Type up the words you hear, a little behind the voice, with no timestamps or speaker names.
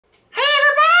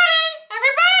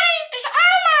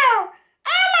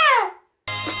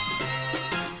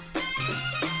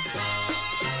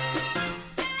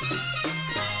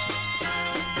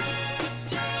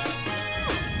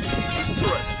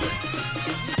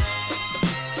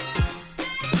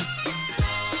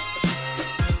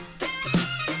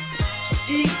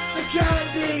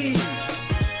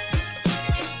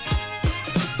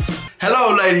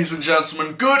Hello ladies and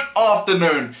gentlemen, good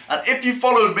afternoon, and if you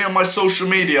followed me on my social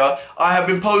media, I have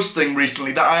been posting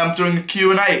recently that I am doing a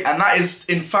Q&A, and that is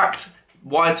in fact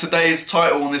why today's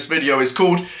title on this video is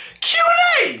called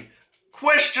Q&A!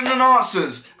 Question and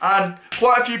answers, and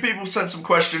quite a few people sent some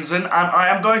questions in and I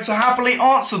am going to happily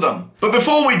answer them. But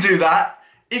before we do that,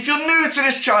 if you're new to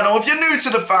this channel, if you're new to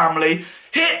the family,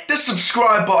 hit the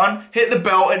subscribe button, hit the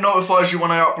bell, it notifies you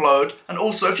when I upload, and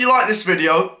also if you like this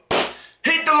video,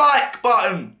 hit the like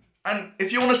button! And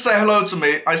if you want to say hello to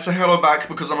me, I say hello back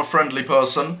because I'm a friendly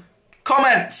person.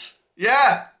 Comment!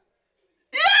 Yeah!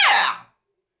 Yeah!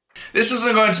 This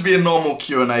isn't going to be a normal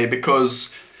Q&A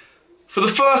because for the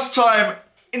first time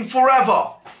in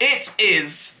forever, it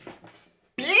is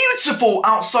beautiful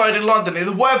outside in London.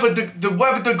 The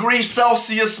weather degree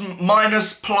Celsius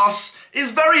minus plus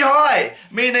is very high,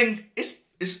 meaning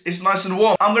it's nice and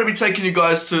warm. I'm going to be taking you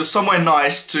guys to somewhere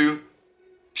nice to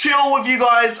chill with you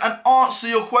guys and answer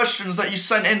your questions that you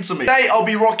sent in to me. Today I'll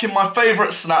be rocking my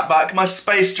favourite snapback, my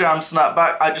Space Jam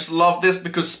snapback. I just love this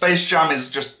because Space Jam is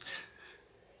just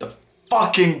the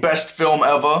fucking best film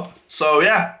ever. So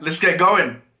yeah, let's get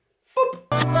going. Boop.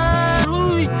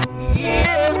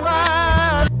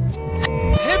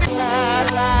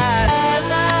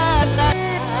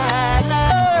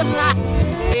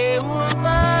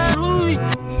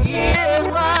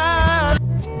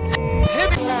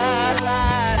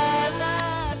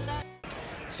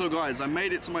 So guys, I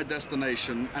made it to my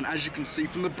destination, and as you can see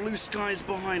from the blue skies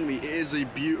behind me, it is a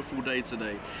beautiful day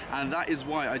today, and that is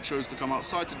why I chose to come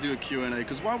outside to do a Q&A,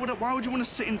 because why would you want to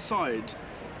sit inside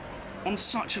on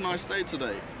such a nice day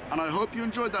today? And I hope you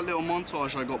enjoyed that little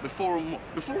montage I got before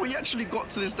we actually got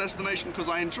to this destination, because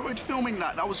I enjoyed filming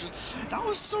that. That was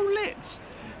so lit.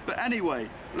 But anyway,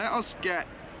 let us get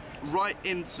right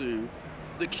into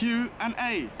the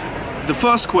Q&A. The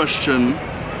first question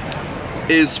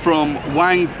is from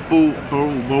Wang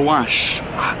Bawash.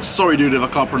 Sorry dude if I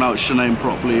can't pronounce your name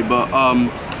properly, but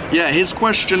yeah, his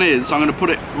question is, I'm going to put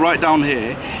it right down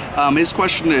here, his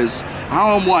question is,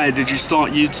 how and why did you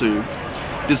start YouTube?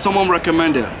 Did someone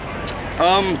recommend it?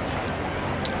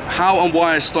 How and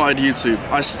why I started YouTube?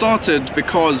 I started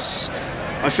because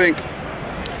I think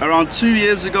around 2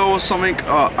 years ago or something,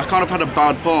 I kind of had a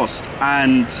bad past,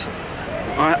 and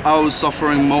I was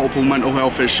suffering multiple mental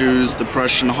health issues,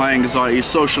 depression, high anxiety,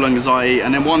 social anxiety,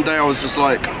 and then one day I was just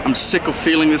like, I'm sick of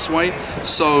feeling this way,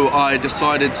 so I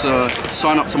decided to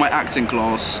sign up to my acting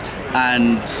class,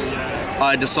 and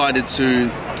I decided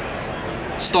to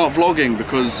start vlogging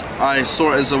because I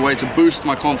saw it as a way to boost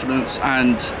my confidence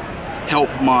and help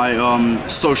my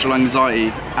social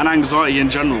anxiety and anxiety in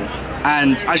general.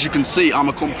 And as you can see, I'm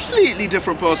a completely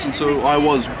different person to who I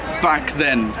was back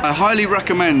then. I highly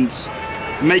recommend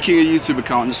making a YouTube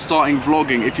account and starting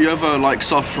vlogging if you ever like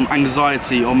suffer from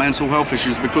anxiety or mental health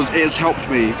issues, because it has helped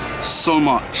me so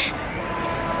much.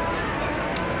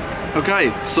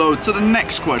 Okay, so to the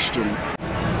next question.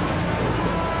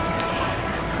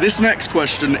 This next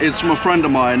question is from a friend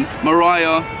of mine.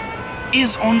 Mariah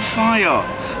is on fire.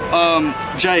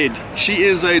 Jade, she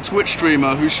is a Twitch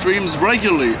streamer who streams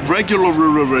regularly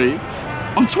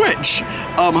on Twitch.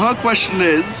 Her question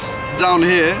is down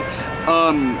here.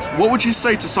 What would you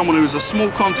say to someone who's a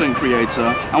small content creator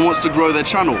and wants to grow their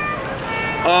channel?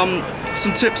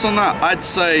 Some tips on that. I'd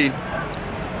say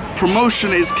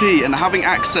promotion is key, and having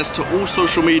access to all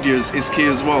social medias is key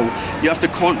as well. You have to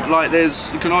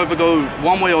you can either go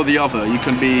one way or the other. You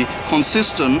can be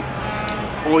consistent,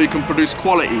 or you can produce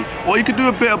quality, or you can do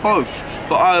a bit of both.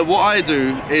 But what I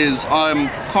do is I'm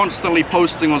constantly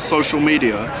posting on social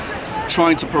media,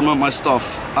 trying to promote my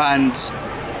stuff, and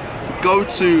go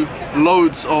to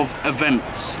loads of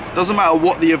events. Doesn't matter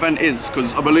what the event is,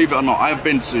 because believe it or not, I've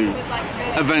been to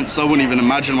events I wouldn't even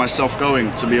imagine myself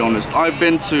going, to be honest. I've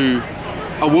been to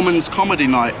a woman's comedy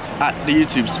night at the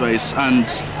YouTube space, and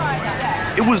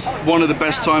it was one of the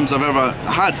best times I've ever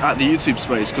had at the YouTube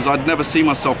space, because I'd never seen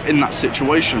myself in that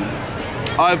situation.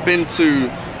 I've been to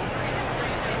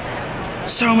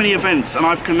so many events, and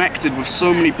I've connected with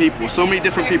so many people, so many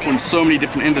different people in so many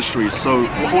different industries. So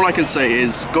all I can say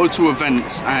is go to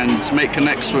events and make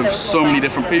connects with so many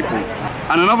different people.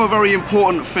 And another very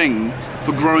important thing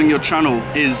for growing your channel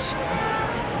is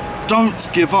don't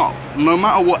give up. No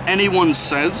matter what anyone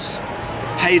says,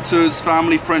 haters,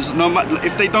 family, friends, no matter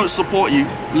if they don't support you,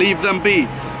 leave them be.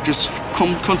 Just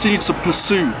continue to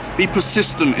pursue, be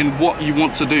persistent in what you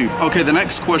want to do. Okay, the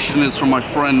next question is from my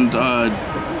friend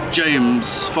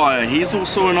James Fire. He's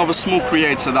also another small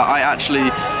creator that I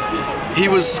actually he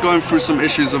was going through some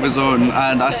issues of his own,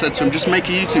 and I said to him, just make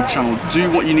a YouTube channel, do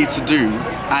what you need to do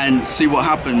and see what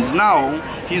happens. Now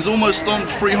he's almost on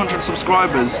 300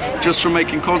 subscribers just from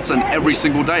making content every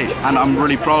single day, and I'm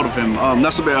really proud of him.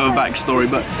 That's a bit of a backstory,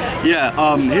 but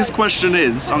yeah, his question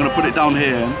is, I'm gonna put it down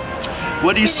here: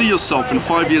 where do you see yourself in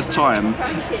 5 years time?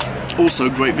 Also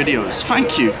great videos.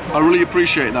 Thank you, I really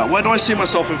appreciate that. Where do I see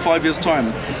myself in 5 years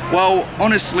time? Well,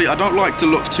 honestly, I don't like to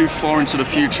look too far into the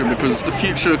future because the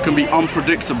future can be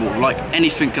unpredictable, like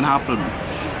anything can happen.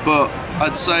 But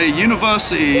I'd say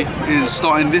university is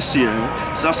starting this year,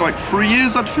 so that's like 3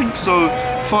 years, I'd think. So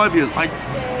 5 years,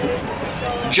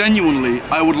 genuinely,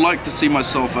 I would like to see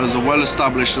myself as a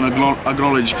well-established and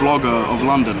acknowledged vlogger of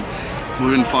London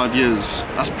within 5 years.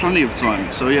 That's plenty of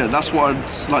time. So yeah, that's what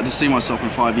I'd like to see myself in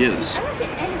 5 years.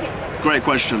 Great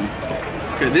question.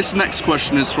 Okay, this next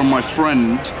question is from my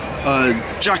friend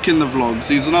Jack in the Vlogs.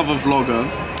 He's another vlogger,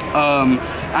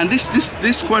 and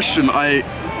this question I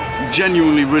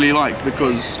genuinely really like,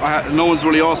 because no one's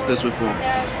really asked this before.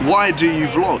 Why do you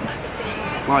vlog?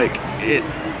 Like,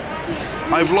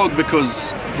 I vlog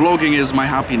because vlogging is my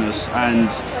happiness,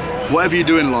 and whatever you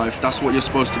do in life, that's what you're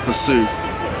supposed to pursue.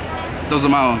 Doesn't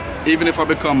matter. Even if I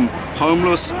become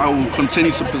homeless, I will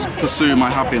continue to pursue my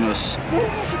happiness.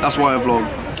 That's why I vlog.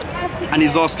 And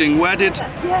he's asking, where did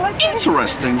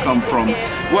interesting come from?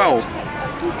 Well,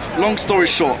 long story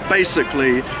short,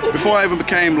 basically, before I even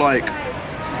became like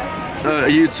a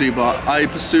YouTuber, I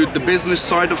pursued the business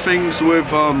side of things with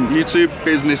YouTube,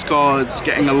 business cards,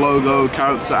 getting a logo,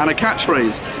 character, and a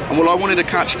catchphrase. And well, I wanted a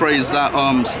catchphrase that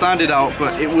stood out,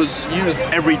 but it was used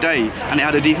every day, and it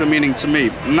had a deeper meaning to me,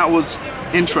 and that was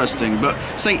interesting. But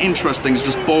saying interesting is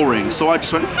just boring, so I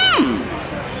just went,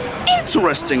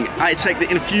 interesting. I take the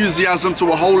enthusiasm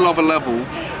to a whole other level,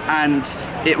 and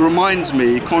it reminds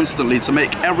me constantly to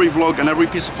make every vlog and every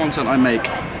piece of content I make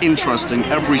interesting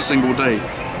every single day,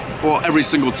 or every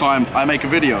single time I make a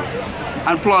video.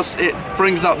 And plus, it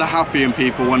brings out the happy in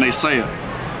people when they say it.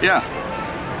 Yeah.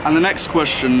 And the next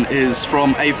question is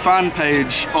from a fan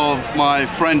page of my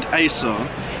friend Asa.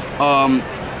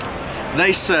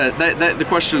 They said, the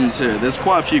questions here, there's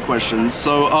quite a few questions,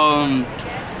 so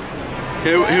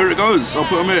here it goes, I'll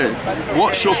put them here.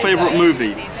 What's your favourite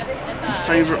movie?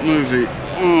 Favourite movie?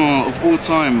 Of all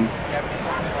time?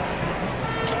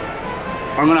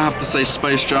 I'm gonna have to say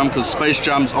Space Jam, because Space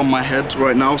Jam's on my head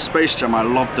right now. Space Jam, I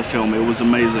loved the film, it was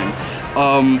amazing.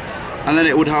 And then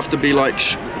it would have to be like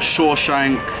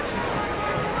Shawshank.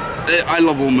 I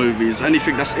love all movies,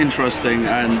 anything that's interesting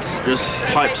and just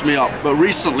hypes me up. But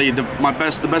recently, the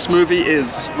best movie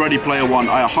is Ready Player One.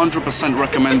 I 100%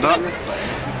 recommend that.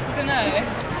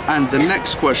 And the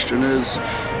next question is,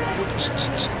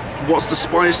 what's the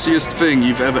spiciest thing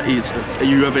you've ever eaten?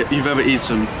 You've ever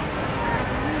eaten?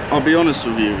 I'll be honest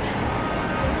with you.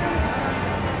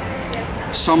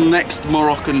 Some next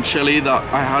Moroccan chili that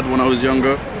I had when I was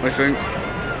younger, I think.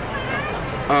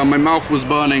 My mouth was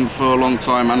burning for a long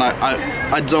time, and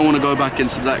I don't want to go back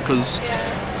into that because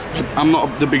I'm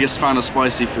not the biggest fan of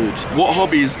spicy food. What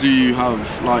hobbies do you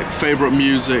have? Like favorite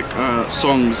music,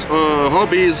 songs?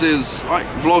 Hobbies is like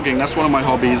vlogging. That's one of my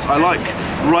hobbies. I like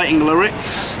writing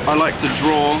lyrics. I like to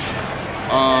draw.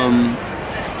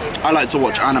 I like to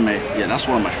watch anime. Yeah, that's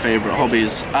one of my favorite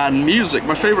hobbies. And music,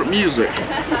 my favorite music.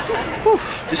 Whew,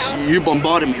 you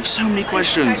bombarded me with so many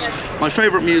questions. My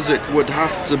favorite music would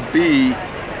have to be,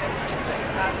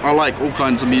 I like all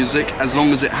kinds of music as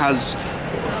long as it has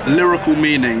lyrical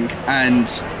meaning and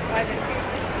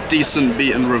decent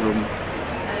beat and rhythm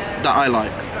that I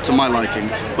like, to my liking.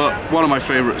 But one of my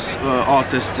favorite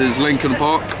artists is Linkin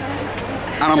Park,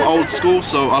 and I'm old school,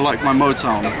 so I like my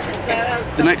Motown.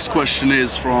 The next question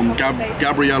is from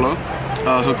Gabriella.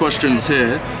 Her question's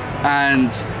here,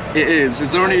 and it is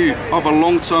there any other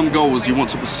long-term goals you want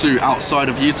to pursue outside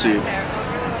of YouTube?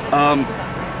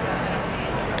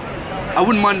 I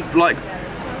wouldn't mind like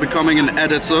becoming an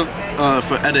editor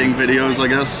for editing videos, I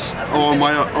guess, or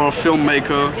a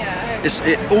filmmaker.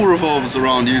 It all revolves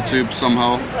around YouTube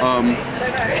somehow.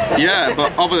 Yeah,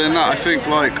 but other than that, I think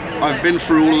like I've been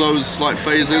through all those like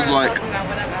phases. Like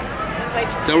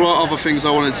there were other things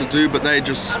I wanted to do, but they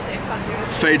just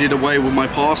faded away with my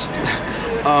past.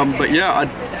 But yeah,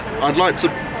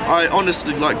 I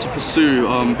honestly like to pursue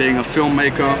being a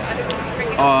filmmaker,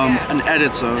 an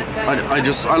editor.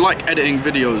 I like editing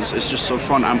videos. It's just so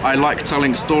fun, and I like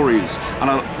telling stories, and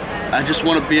I just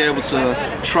want to be able to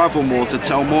travel more to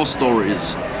tell more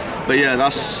stories. But yeah,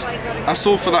 that's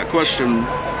all for that question.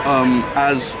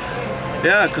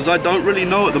 Because I don't really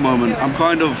know at the moment. I'm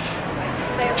kind of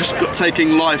just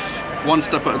taking life one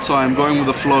step at a time, going with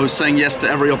the flow, saying yes to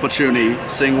every opportunity,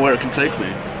 seeing where it can take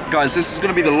me. Guys, this is going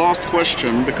to be the last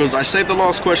question because I saved the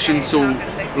last question till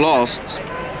last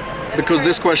because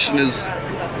this question is,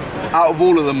 out of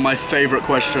all of them, my favorite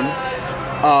question.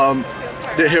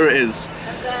 Here it is.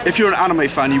 If you're an anime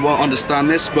fan, you won't understand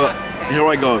this, but here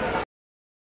I go.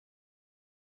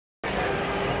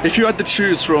 If you had to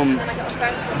choose from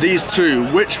these two,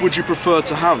 which would you prefer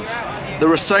to have? The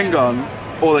Rasengan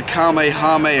or the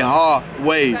Kamehameha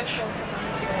wave?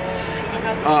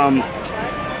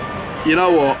 You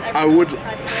know what? I would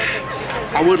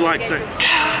like to.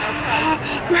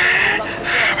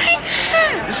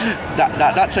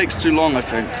 That takes too long, I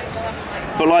think.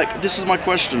 But like, this is my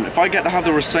question. If I get to have the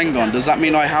Rasengan, does that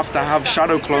mean I have to have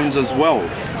shadow clones as well?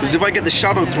 Because if I get the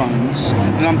shadow clones,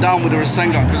 then I'm down with the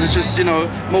Rasengan. Because it's just, you know,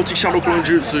 multi-shadow clone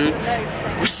jutsu,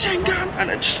 Rasengan, and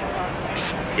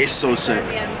it's so sick.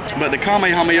 But the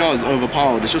Kamehameha is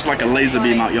overpowered. It's just like a laser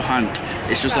beam out your hand.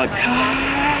 It's just like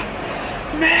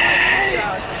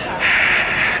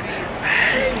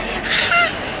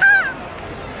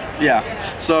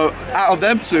yeah. So out of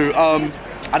them two,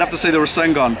 I'd have to say the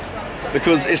Rasengan.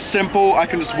 Because it's simple, I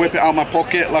can just whip it out of my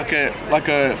pocket like a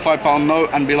 £5 note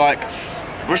and be like,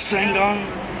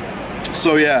 Rasengan.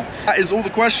 So yeah, that is all the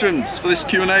questions for this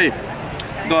Q&A.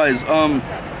 Guys,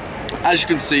 as you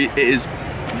can see, it is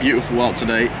beautiful out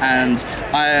today, and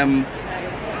I am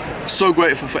so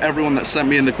grateful for everyone that sent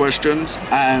me in the questions,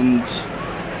 and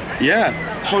yeah,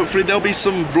 hopefully there'll be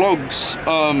some vlogs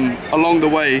along the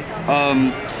way.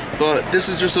 But this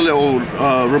is just a little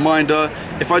reminder.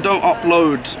 If I don't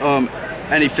upload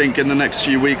anything in the next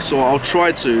few weeks, or I'll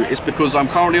try to, it's because I'm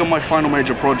currently on my final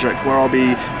major project where I'll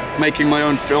be making my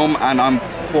own film, and I'm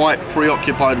quite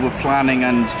preoccupied with planning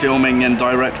and filming and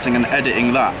directing and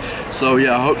editing that. So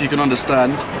yeah, I hope you can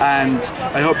understand, and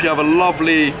I hope you have a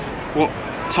lovely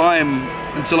time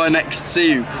until I next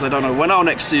see you, because I don't know when I'll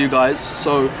next see you guys.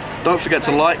 So don't forget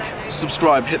to like,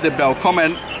 subscribe, hit the bell,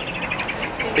 comment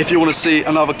if you want to see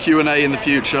another Q&A in the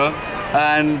future,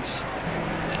 and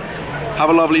have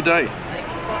a lovely day.